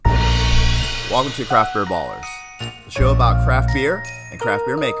Welcome to Craft Beer Ballers, the show about craft beer and craft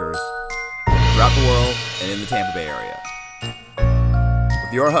beer makers throughout the world and in the Tampa Bay area.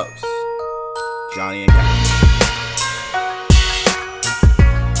 With your hosts, Johnny and Kevin.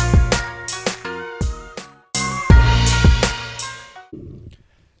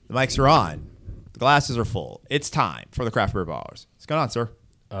 The mics are on. The glasses are full. It's time for the Craft Beer Ballers. What's going on, sir?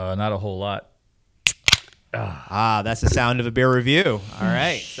 Not a whole lot. That's the sound of a beer review. All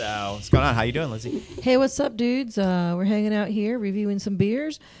right. So what's going on? How you doing, Lizzie? Hey, what's up, dudes? We're hanging out here, reviewing some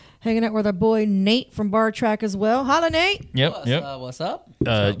beers. Hanging out with our boy Nate from BarTrack as well. Holla, Nate. Yep. What's up?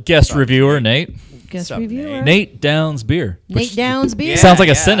 Guest reviewer, Nate. Guest up, reviewer. Nate Downs Beer. Nate Downs Beer. Sounds like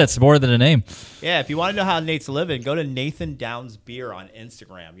Yeah. a sentence more than a name. Yeah, if you want to know how Nate's living, go to Nathan Downs Beer on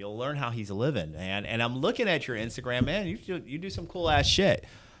Instagram. You'll learn how he's living, man. And I'm looking at your Instagram, man. You do some cool ass shit.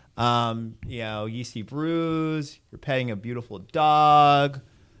 Yeasty brews. You're petting a beautiful dog.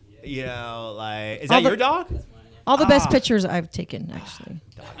 You know, like, is that your dog? All the best pictures I've taken, actually.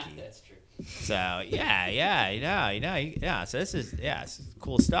 That's true. So So this is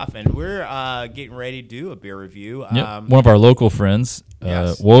cool stuff, and we're getting ready to do a beer review. Yep. One of our local friends,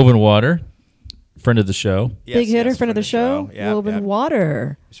 Yes. Woven Water, friend of the show, Big hitter, friend of the show. Yep, Woven yep.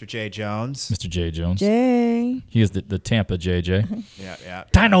 Water. Mr. J. Jones. Mr. J. Jones. Jay. He is the Tampa JJ. Yeah.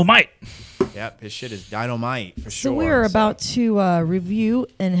 Dynamite. Yep, his shit is dynamite for So sure. we're about to review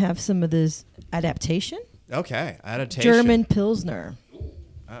and have some of this Adaptation. Okay, Adaptation. German Pilsner.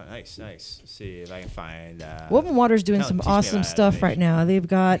 Oh, nice. Let's see if I can find. Woven Water's doing Tell- some teach me awesome about stuff Adaptation. right now. They've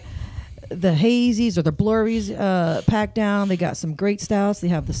got the hazies or the blurries packed down. They got some great stouts. They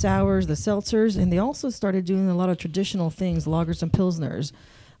have the sours, the seltzers, and they also started doing a lot of traditional things, lagers and pilsners,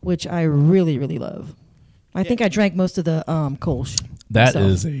 which I really, really love. I think I drank most of the Kolsch. That myself.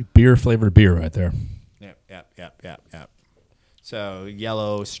 is a beer-flavored beer right there. Yep. So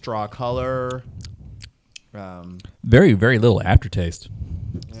yellow straw color. Very, very little aftertaste.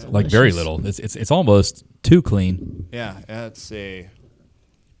 Like very Delicious. little. It's almost too clean. Yeah. Let's see.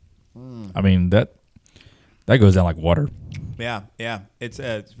 I mean that goes down like water. Yeah. It's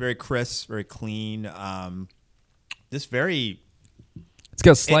very crisp, very clean. This very. It's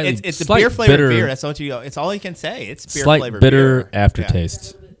got slightly. It's a slight beer flavored bitter, beer. That's what you. It's all you can say. It's beer slight flavored bitter beer.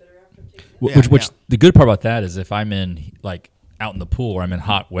 aftertaste. Yeah, Which yeah. the good part about that is if I'm in like out in the pool or I'm in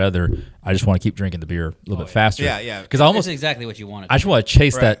hot weather, I just want to keep drinking the beer a little bit faster. Yeah. Because I That's almost exactly what you wanted. I just want to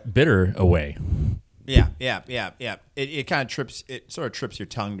chase Right. that bitter away. Yeah. It kind of trips. It sort of trips your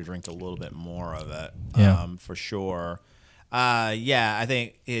tongue to drink a little bit more of it. Yeah. For sure. I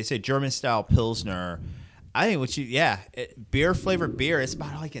think it's a German style Pilsner. I think beer flavored beer. It's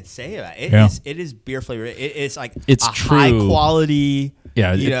about all I can say about it. Yeah. It is beer flavored. It's like It's a true. high quality.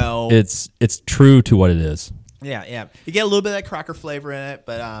 Yeah, it's it's true to what it is. yeah. You get a little bit of that cracker flavor in it,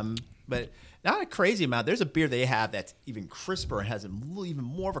 but not a crazy amount. There's a beer they have that's even crisper and has even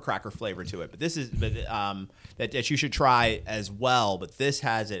more of a cracker flavor to it. But this is that you should try as well. But this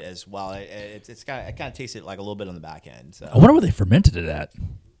has it as well. I kind of taste it like a little bit on the back end. So I wonder what they fermented it at.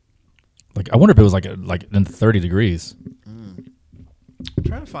 Like I wonder if it was like in 30 degrees I'm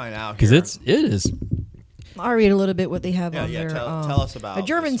trying to find out because here. it is. I'll read a little bit what they have on Yeah, there. tell us about a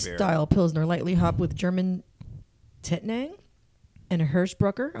German this beer. style Pilsner, lightly hopped with German Tettnang and a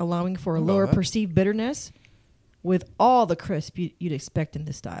Hirschbrucker, allowing for a lower that. perceived bitterness with all the crisp you'd expect in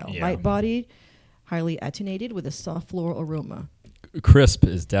this style. Yeah. Light-bodied, highly attenuated with a soft floral aroma. Crisp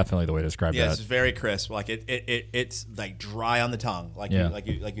is definitely the way to describe Yeah, that. it's very crisp. Like it's like dry on the tongue. Like Yeah.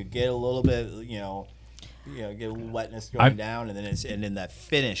 you get a little bit, get a little wetness going down, and then that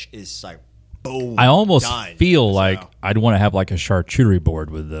finish is like boom. I almost done. feel So- like I'd want to have like a charcuterie board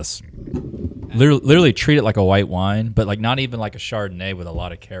with this. Literally treat it like a white wine, but like not even like a Chardonnay with a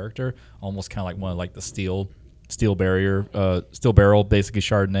lot of character. Almost kind of like one of like the steel barrel, basically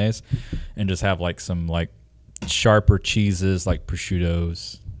Chardonnays, and just have like some like sharper cheeses like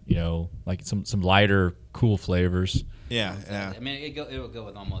prosciuttos. Like some lighter, cool flavors. Yeah. I mean, it will go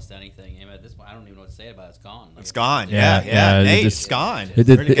with almost anything. I mean, at this point, I don't even know what to say about it. It's gone. Like, It's gone. Yeah, Yeah. Nate, just- it's gone. It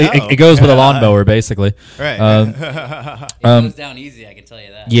Where'd it go? it goes with a lawnmower, basically. Right. it goes down easy. I can tell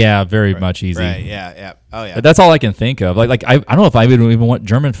you that. Yeah, very much easy. Right. Yeah. Oh yeah. But that's all I can think of. Like I don't know if I even want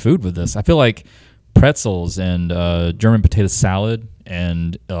German food with this. I feel like pretzels and German potato salad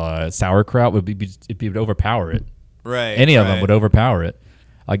and sauerkraut would overpower it. Right. Any of them right. would overpower it.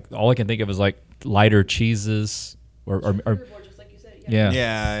 Like all I can think of is like lighter cheeses or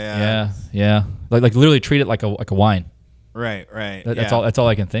yeah. Like literally treat it like a wine. Right. That's all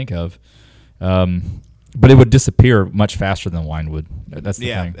I can think of. But it would disappear much faster than wine would. That's the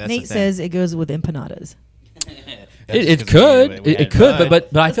thing. That's Nate the thing. says it goes with empanadas. It could, it could,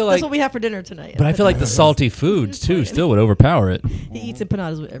 but I feel That's like what we have for dinner tonight. But I feel like the salty foods too still would overpower it. He eats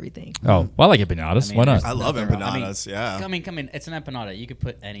empanadas with everything. Oh, well, I like empanadas. I mean, Why not? I love nothing empanadas. wrong. Yeah. I mean, it's an empanada. You could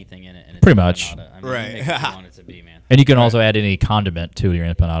put anything in it, and it's Pretty an much. empanada. I mean, Right. You make what you want it to be, man. And you can also add any condiment to your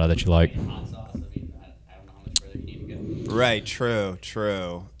empanada that you like. Hot sauce. I mean, I don't know how much further you need to go. Right. True.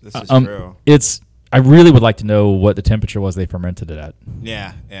 This is true. I really would like to know what the temperature was they fermented it at.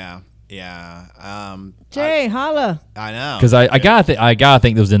 Yeah. Jay, holla. I know. Because I gotta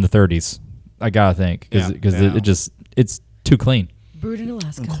think it was in the 30s. I gotta think because it's too clean. Brewed in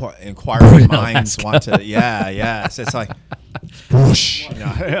Alaska. Inquiring minds want to. Yeah. So it's like, whoosh.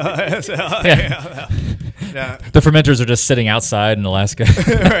 Yeah. The fermenters are just sitting outside in Alaska.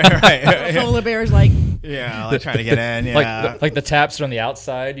 right. Polar bears like Yeah, like trying to get in. Yeah. like the taps are on the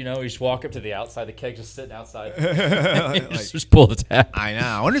outside. You just walk up to the outside. The keg's just sitting outside. just pull the tap. I know.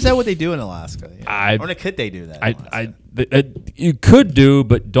 I wonder is that what they do in Alaska? Yeah. I wonder could they do that? In Alaska? You could do,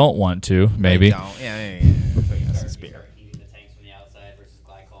 but don't want to. Maybe. They don't. Yeah. It's beer. Start heating the tanks from the outside versus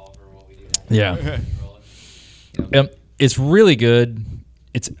glycol for what we do. Yeah. It's really good.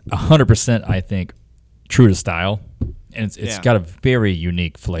 It's 100%, I think, true to style, and it's got a very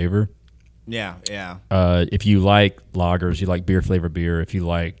unique flavor. Yeah. If you like lagers, you like beer flavored beer. If you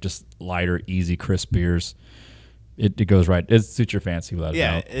like just lighter, easy, crisp beers, it goes right. It suits your fancy without a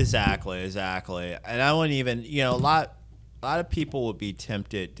doubt. Exactly. And I wouldn't even, a lot of people would be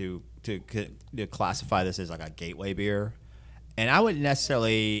tempted to classify this as like a gateway beer. And I wouldn't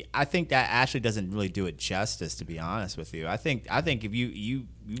necessarily. I think that actually doesn't really do it justice, to be honest with you. I think if you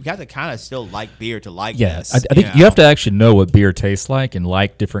have to kind of still like beer to like this. I think you have to actually know what beer tastes like and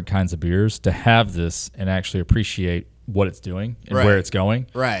like different kinds of beers to have this and actually appreciate what it's doing and where it's going.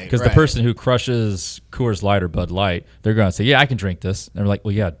 Right. Because the person who crushes Coors Light or Bud Light, they're going to say, "Yeah, I can drink this." And they're like,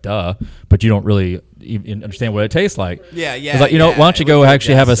 "Well, yeah, duh," but you don't really even understand what it tastes like. Yeah. It's like, why don't you go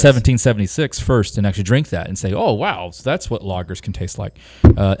actually have a 1776 first and actually drink that and say, "Oh, wow, so that's what lagers can taste like,"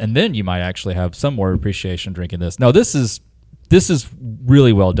 and then you might actually have some more appreciation drinking this. No, this is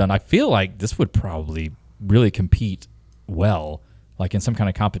really well done. I feel like this would probably really compete well, like in some kind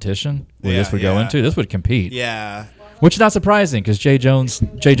of competition where this would go into. This would compete. Yeah. Which is not surprising because Jay Jones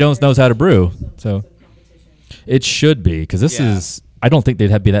knows how to brew, so it should be because this is. I don't think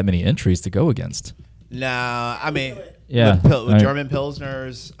there'd be that many entries to go against. No, I mean, with German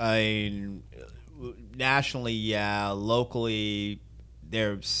Pilsners. Nationally, locally,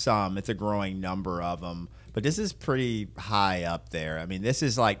 there's some. It's a growing number of them, but this is pretty high up there. I mean, this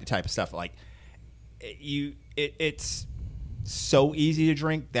is like the type of stuff like it's so easy to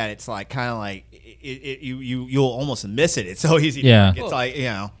drink that it's like kind of like you'll almost miss it. It's so easy to drink. It's like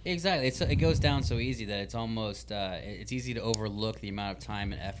exactly. It goes down so easy that it's almost it's easy to overlook the amount of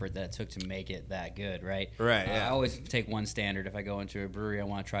time and effort that it took to make it that good, right? Right. I always take one standard. If I go into a brewery, I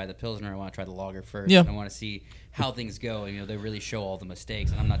want to try the Pilsner, I want to try the lager first. Yeah. And I want to see how things go. They really show all the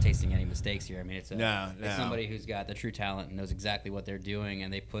mistakes, and I'm not tasting any mistakes here. I mean, it's somebody who's got the true talent and knows exactly what they're doing,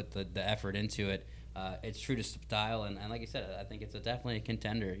 and they put the effort into it. It's true to style, and like you said, I think it's definitely a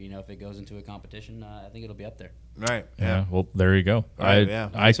contender. If it goes into a competition, I think it'll be up there. Right. Yeah. Well, there you go.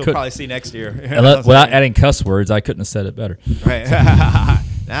 I could probably see next year. Without adding cuss words, I couldn't have said it better. Right.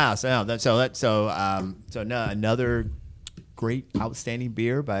 Another great, outstanding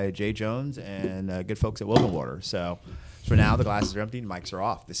beer by Jay Jones and good folks at Woven Water. So for now, the glasses are empty, the mics are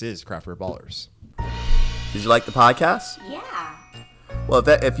off. This is Craft Beer Ballers. Did you like the podcast? Yeah. Well,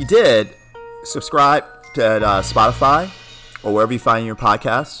 if you did, subscribe to Spotify or wherever you find your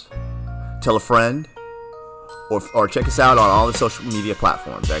podcasts. Tell a friend or check us out on all the social media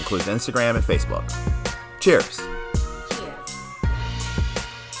platforms. That includes Instagram and Facebook. Cheers.